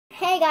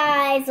Hey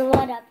guys,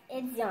 what up?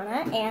 It's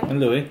Yona and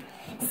Louie.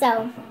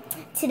 So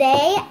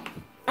today,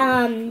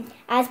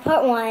 as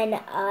part one,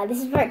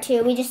 this is part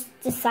two. We just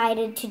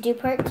decided to do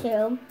part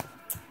two.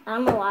 I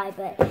don't know why,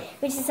 but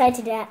we just decided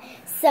to do that.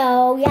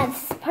 So yeah,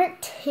 this is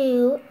part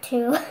two.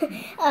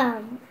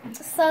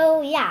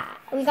 So yeah,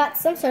 we got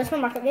some shirts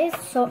from Rocket Fizz.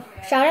 So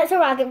shout out to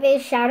Rocket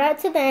Fizz. Shout out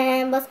to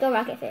them. Let's go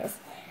Rocket Fizz.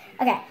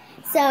 Okay,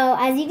 so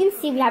as you can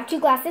see, we have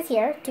 2 glasses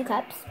here, 2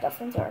 cups. This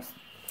one's yours.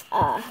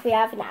 We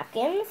have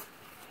napkins.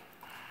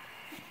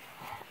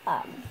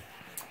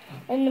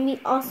 And we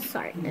also,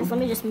 sorry, let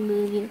me just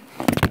move you.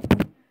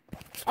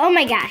 Oh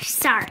my gosh,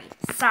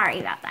 sorry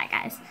about that,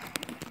 guys.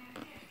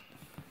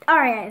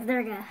 Alright, guys,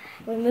 there we go.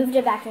 We moved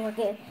it back and we're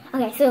good.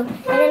 Okay, so,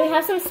 and then we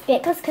have some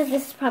spit cups because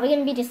this is probably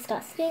going to be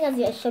disgusting as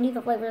I showed you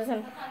the flavors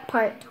in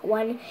part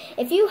 1.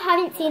 If you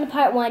haven't seen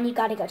part 1, you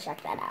got to go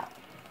check that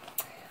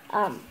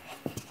out.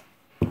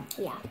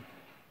 Yeah.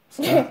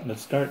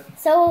 Let's start.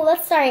 So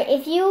let's start.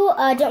 If you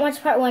don't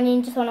watch part 1 and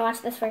you just want to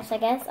watch this first, I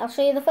guess, I'll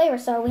show you the flavor.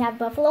 So we have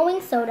Buffalo Wing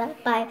Soda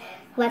by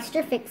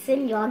Lester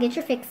Fixin. You all get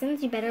your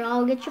fixins. You better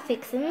all get your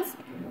fixins.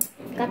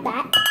 Got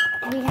that.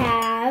 We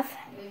have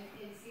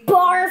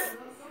Barf.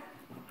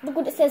 Look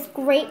what it says.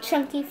 Great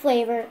chunky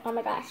flavor. Oh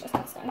my gosh, that's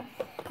awesome.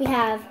 We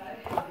have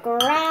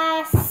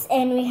grass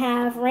and we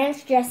have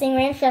ranch dressing.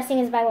 Ranch dressing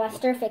is by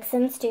Lester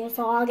Fixins too.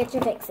 So all get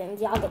your fixins.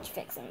 Y'all get your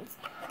fixins.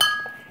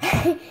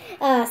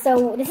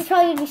 So this is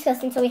probably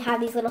disgusting, so we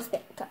have these little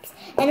spit cups.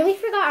 And we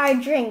forgot our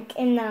drink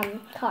in the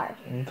car.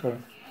 Okay.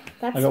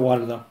 That's I got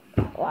water though.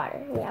 water.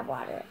 We have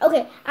water.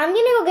 Okay, I'm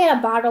gonna go get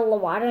a bottle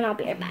of water and I'll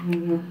be right back.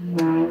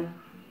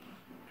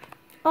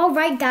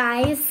 Alright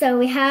guys, so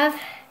we have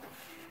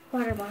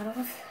water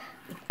bottles.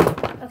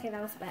 Okay,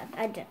 that was bad.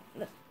 I think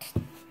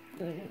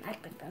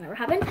that never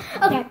happened.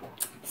 Okay,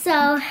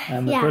 so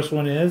And the first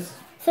one is?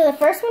 So the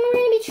first one we're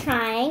going to be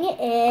trying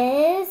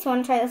is, you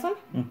want to try this one?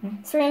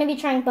 Mm-hmm. So we're going to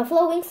be trying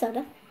Buffalo Wing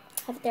Soda.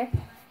 Have it there.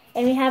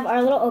 And we have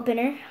our little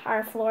opener,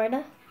 our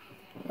Florida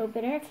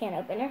opener, can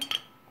opener.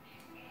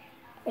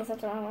 Is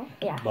that the wrong way?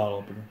 Yeah. Bottle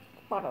opener.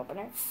 Bottle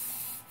opener.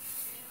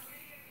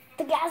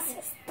 The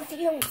gases, the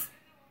fumes.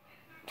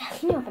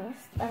 Can you open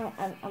this? I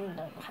don't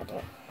know how to do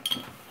it.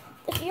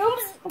 The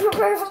fumes,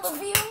 prepare for the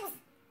fumes.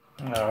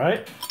 All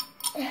right.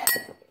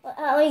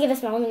 Let me get a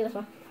smell,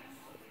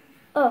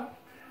 Oh.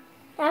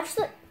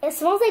 Actually, it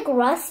smells like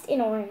rust and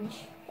orange.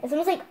 It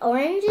smells like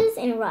oranges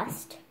and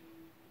rust.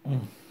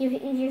 Mm.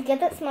 You get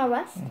that smell,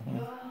 rust?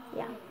 Mm-hmm.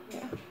 Yeah.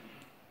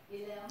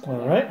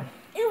 All right.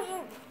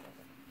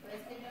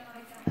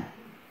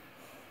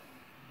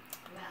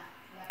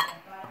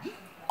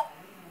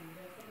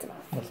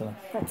 That's enough.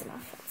 That's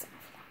enough.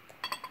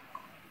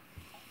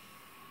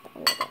 A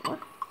little bit more.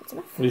 That's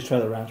enough. We'll just try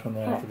the ranch one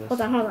there after this.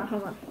 Hold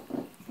on.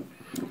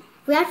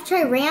 We have to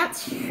try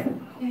ranch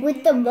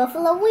with the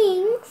buffalo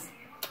wings.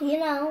 You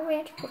know,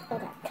 ranch.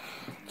 Okay.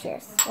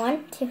 Cheers.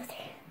 1, 2, 3.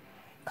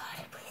 God,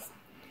 please.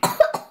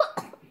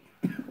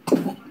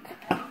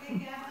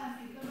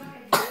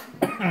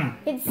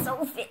 It's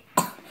so fit.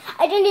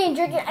 I didn't even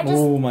drink it.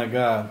 Oh my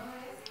god.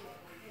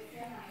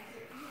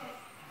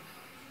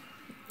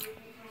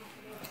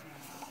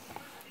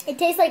 It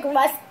tastes like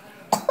rust.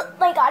 Oh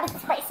my god, it's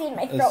spicy in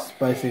my throat. It's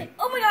spicy.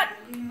 Oh my god.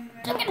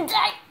 I'm gonna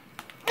die.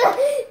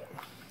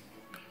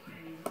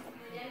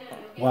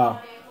 Wow.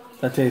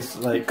 That tastes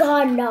like...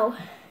 God, no.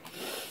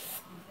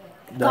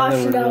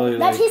 Gosh, no. Really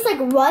that tastes like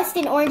rust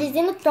and oranges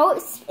in the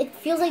throat. It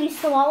feels like you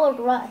swallowed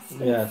rust.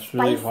 Yeah, it's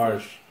really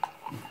harsh.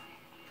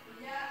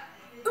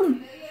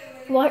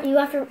 What? You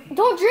have to...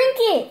 Don't drink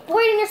it.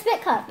 Pour it in your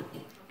spit cup.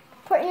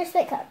 Pour it in your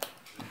spit cup.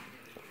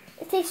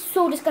 It tastes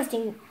so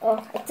disgusting.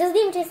 Oh, it doesn't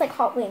even taste like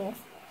hot wings.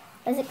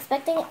 I was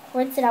expecting it...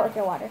 Rinse it out with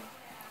your water.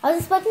 I was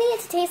expecting it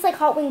to taste like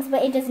hot wings,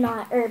 but it does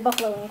not. Or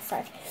buffalo wings,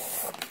 sorry.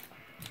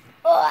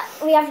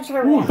 We have to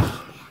try ranch.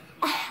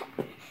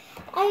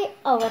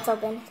 Oh, that's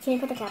open. Can you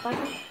put the cap on?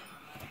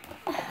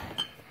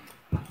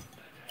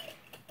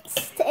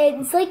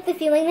 It's like the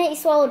feeling that you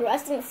swallowed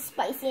rust and it's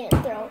spicy in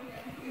your throat.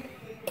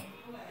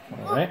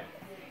 Alright.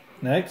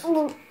 Next.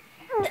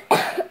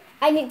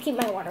 I need to keep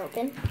my water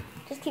open.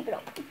 Just keep it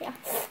open. Yeah.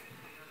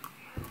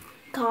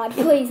 God,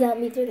 please help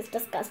me through this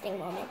disgusting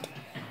moment.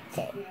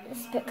 Okay,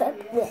 spit cup.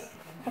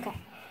 Okay.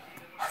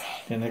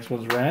 Okay, next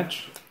one's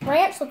ranch.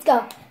 Ranch, let's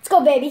go. Let's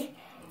go, baby.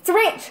 It's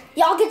ranch.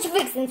 Y'all get your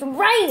fixins.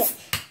 Ranch.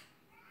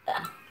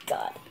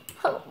 God,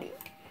 help me.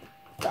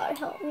 God,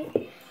 help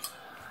me.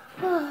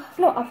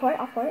 No, I'll pour it.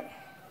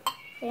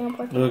 Yeah, I'll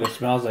pour it. Look, it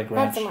smells like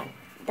ranch.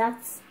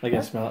 That's... I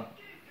can smell it.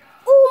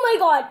 Oh my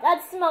god,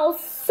 that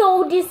smells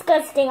so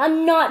disgusting.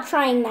 I'm not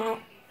trying that.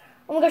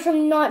 Oh my gosh,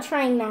 I'm not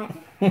trying that.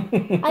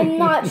 I'm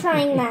not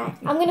trying that.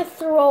 I'm gonna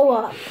throw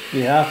up.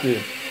 You have to.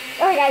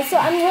 Alright guys, so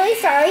I'm really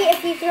sorry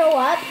if you throw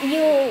up.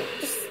 You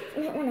just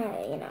might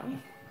wanna, you know,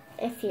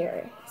 if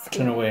you're scared.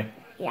 Turn away.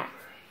 Yeah.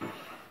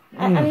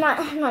 I'm not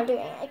doing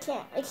it. I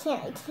can't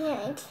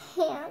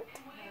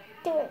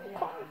do it.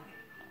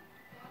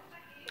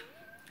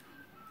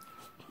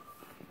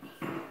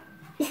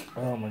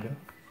 Oh my god.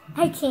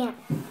 I can't.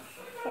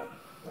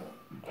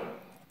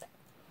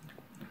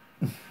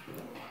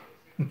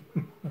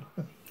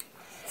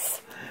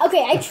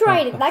 Okay, I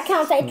tried it. That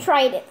counts. I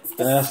tried it. It's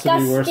That has to be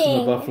worse than the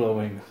disgusting. buffalo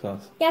wing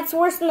sauce. Yeah, it's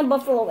worse than the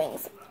buffalo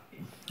wings.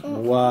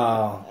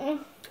 Wow.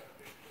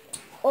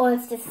 Oh,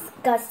 it's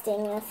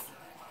disgustingness.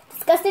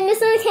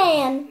 Disgustingness in a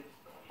can.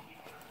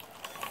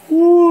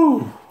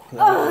 Woo.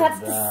 Oh, that's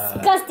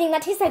disgusting.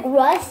 That tastes like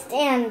rust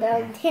and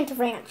a hint of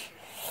ranch.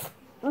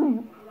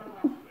 That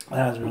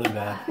was really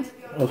bad.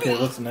 Okay,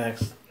 what's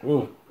next?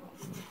 Ooh.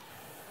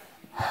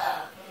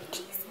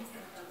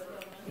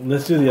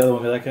 Let's do the other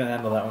one because I can't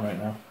handle that one right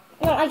now.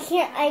 No, I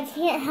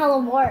can't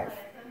hello barf.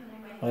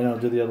 I know,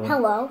 do the other one.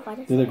 Hello.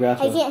 Do the grass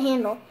I one. can't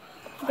handle.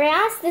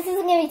 Grass, this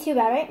isn't going to be too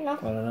bad, right? No. I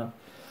don't know.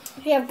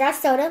 We have grass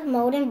soda,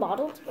 mowed and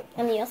bottled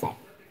in the USA.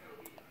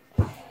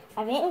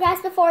 I've eaten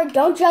grass before.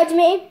 Don't judge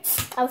me.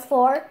 I was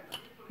 4.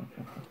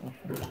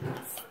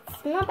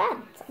 It's not bad.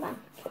 It's not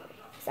bad.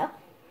 So,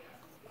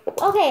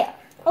 okay.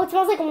 Oh, it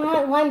smells like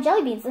lime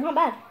jelly beans. It's not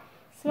bad.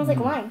 It smells like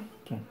lime.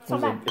 It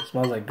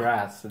smells like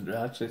grass. It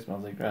actually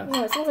smells like grass.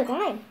 No, it smells like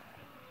lime.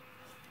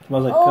 It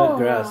smells like cut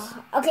grass.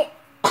 Okay.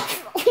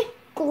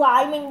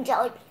 Lime and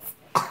jelly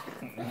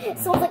beans. It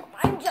smells like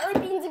lime, jelly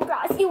beans, and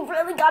grass. You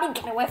really gotta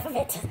get away from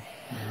it.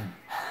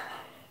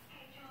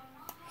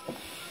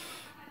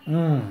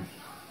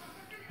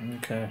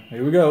 Okay,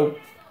 here we go.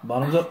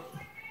 Bottoms up.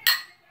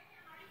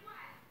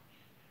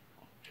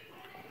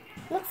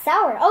 It looks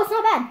sour. Oh, it's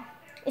not bad.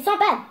 It's not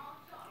bad.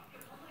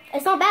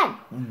 It's not bad.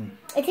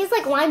 It tastes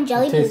like lime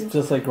jelly It beans. tastes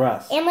just like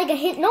grass. And like a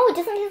hit. No, it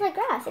doesn't taste like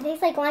grass. It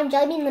tastes like lime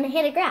jelly beans and a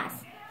hit of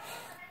grass.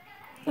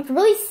 It's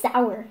really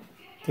sour.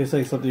 Tastes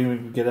like something you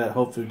can get at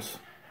Whole Foods.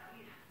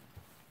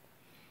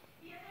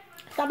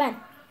 It's not bad.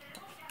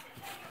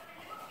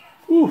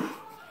 Ooh.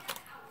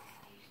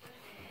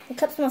 The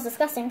cup smells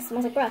disgusting. It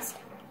smells like rust.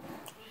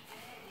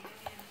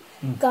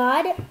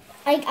 God,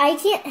 I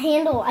can't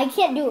handle. I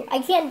can't do this. I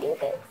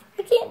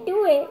can't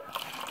do it.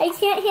 I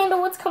can't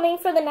handle what's coming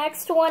for the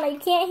next one. I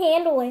can't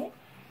handle it.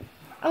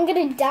 I'm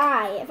gonna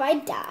die if I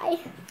die.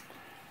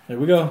 Here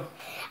we go.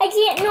 I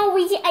can't. No,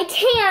 I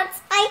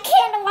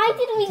can't. Why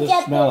did we Just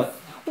get smell this?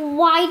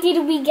 Why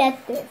did we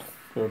get this?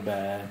 We're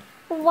bad.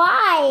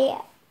 Why?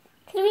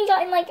 Could we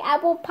gotten like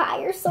apple pie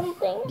or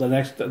something? The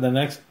next Oh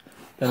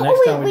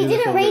time wait, we do this,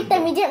 didn't we'll rate do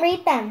them. We didn't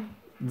rate them.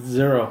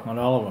 0 on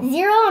all of them.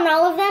 0 on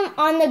all of them.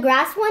 On the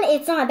grass one,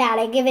 it's not bad.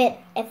 I give it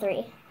a 3.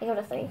 I give it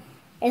a 3.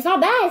 It's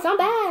not bad. It's not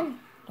bad.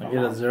 I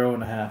get a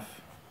 0.5.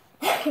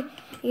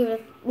 You give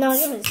it no, I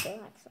give it a 0.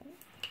 Actually.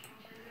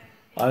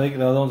 I think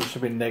the other ones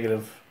should be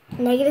negative.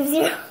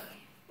 -0.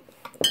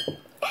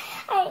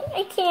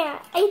 I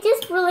can't. I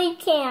just really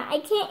can't. I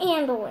can't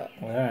handle it.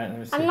 Well, all right, let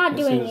me see. I'm not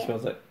Let's doing see what it. it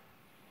smells like.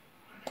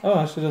 Oh,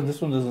 actually,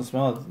 this one doesn't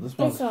smell. This It's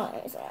smells. not.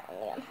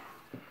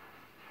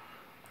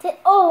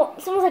 Oh,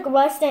 it smells like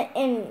rust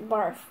and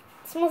barf.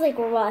 It smells like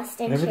rust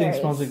and Everything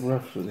cherries. smells like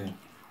rough with you.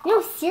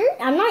 No,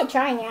 seriously, I'm not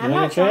trying it. I'm You're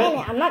not not gonna trying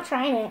try it. I'm not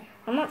trying it.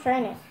 I'm not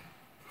trying it.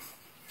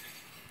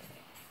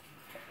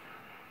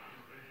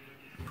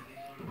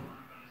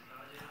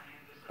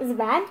 Is it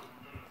bad?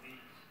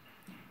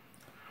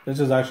 This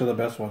is actually the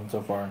best one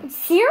so far.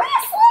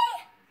 Seriously?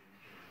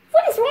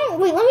 What is wrong?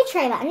 Wait, let me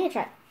try that. I need to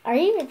try it. Are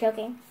you even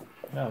joking?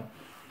 No,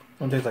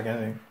 don't taste like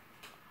anything.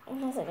 It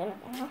tastes like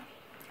anything, huh?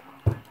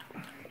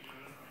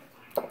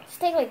 It's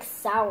tastes like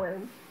sour.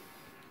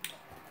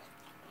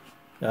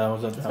 Yeah, that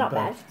was not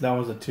bad. That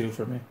was a 2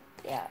 for me.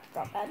 Yeah, it's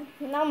not bad.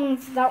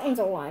 That one's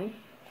a 1.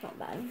 Not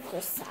bad.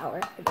 Just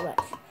sour. Pretty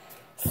much.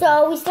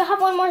 So we still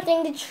have one more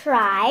thing to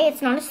try.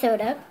 It's not a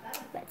soda.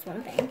 That's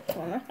one thing.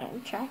 One more thing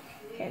to try.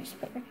 Here, just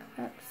put your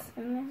cups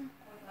in there.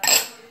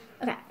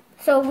 Okay.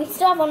 So we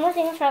still have one more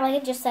thing to try, like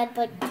I just said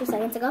like 2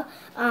 seconds ago.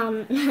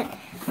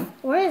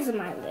 Where is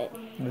my lid?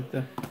 Right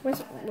there.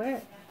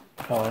 Where?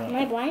 Oh, Am yeah.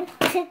 I blind?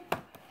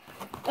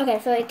 Okay,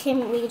 so it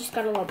came. We just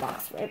got a little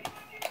box for it.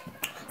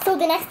 So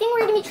the next thing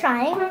we're gonna be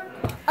trying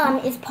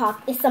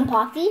is some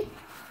Pocky.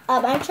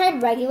 I've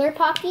tried regular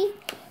Pocky,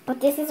 but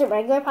this isn't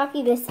regular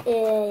Pocky. This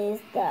is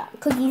the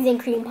cookies and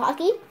cream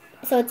Pocky.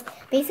 So it's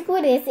basically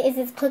what it is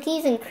it's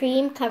cookies and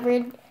cream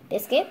covered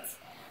biscuits.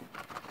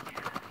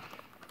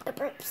 The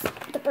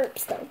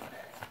burps though.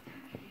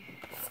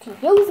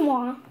 Excuse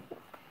me.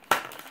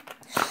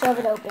 Shove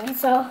it open.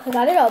 So I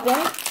got it open.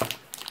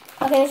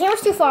 Okay, the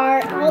camera's too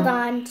far. Hold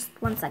on, just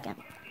 1 second.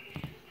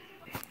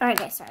 Alright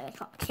guys, sorry,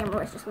 the camera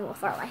was just a little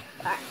far away.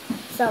 Alright,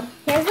 so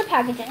here's the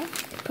packaging.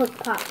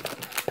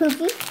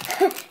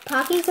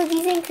 Pocky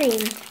cookies and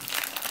cream.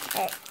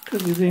 Alright,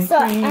 Cookies and so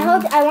cream.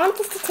 I want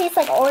this to taste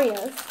like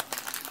Oreos.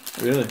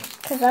 Really?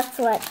 Because that's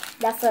what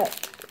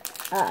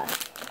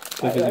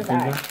Cookies and cream?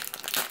 are.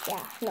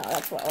 Yeah, no,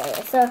 that's what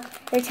Oreos. So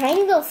they're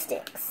tiny little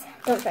sticks.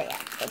 Don't try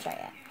yet.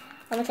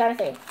 I'm gonna try to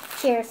 3.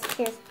 Cheers.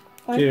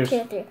 1, Cheers.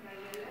 2, 3.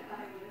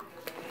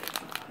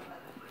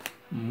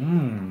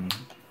 Mmm.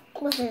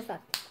 What's this stuff?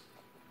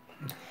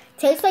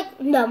 Tastes like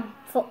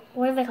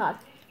what are they called?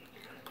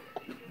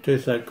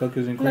 Tastes like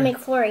cookies and The cream.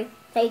 McFlurry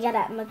that you get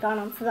at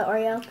McDonald's for the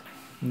Oreo.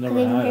 Never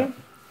Cookies and had cream. it.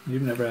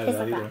 You've never had Tastes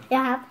that like either. that.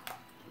 Yeah, I have.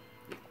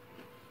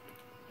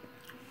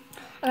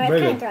 Alright,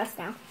 Very it's kind good. of gross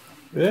now.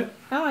 Really?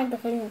 I don't like the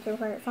cookies and cream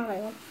part. It's not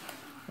very good.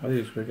 I think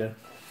it's pretty good.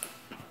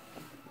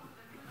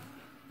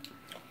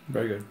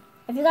 Very good.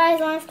 If you guys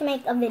want us to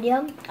make a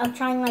video of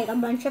trying like a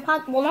bunch of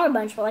well, not a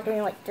bunch, but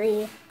like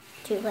two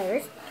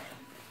flavors,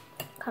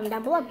 comment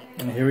down below.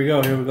 And here we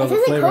go. Here we go. It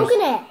tastes like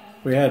coconut.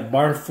 We had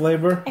barf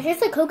flavor. It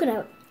tastes like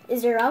coconut.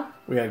 0.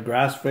 We had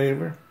grass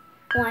flavor.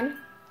 1.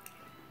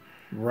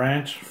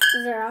 Ranch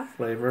 0.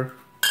 flavor.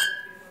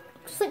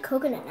 Just like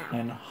coconut now.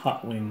 And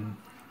hot wing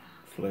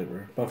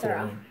flavor. Buffalo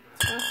 0.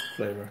 wing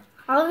flavor.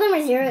 All of them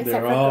are 0 except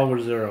They're all were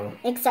 0.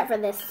 Except for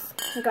this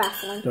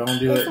grass one. Don't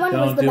do this it. one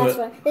Don't was the do best it.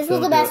 one. This Don't was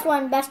the do best it.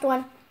 one. Best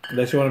one.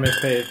 Unless you want to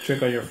make a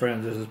trick on your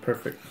friends, this is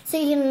perfect. So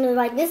you can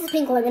like this is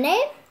pink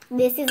lemonade.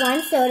 This is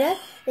lime soda.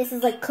 This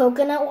is like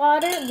coconut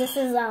water. This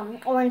is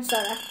orange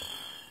soda.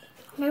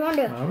 What do you want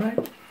to do? All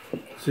right.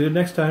 See you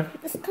next time.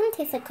 This kind of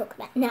tastes like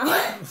coconut now.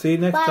 See you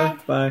next Bye. time.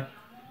 Bye.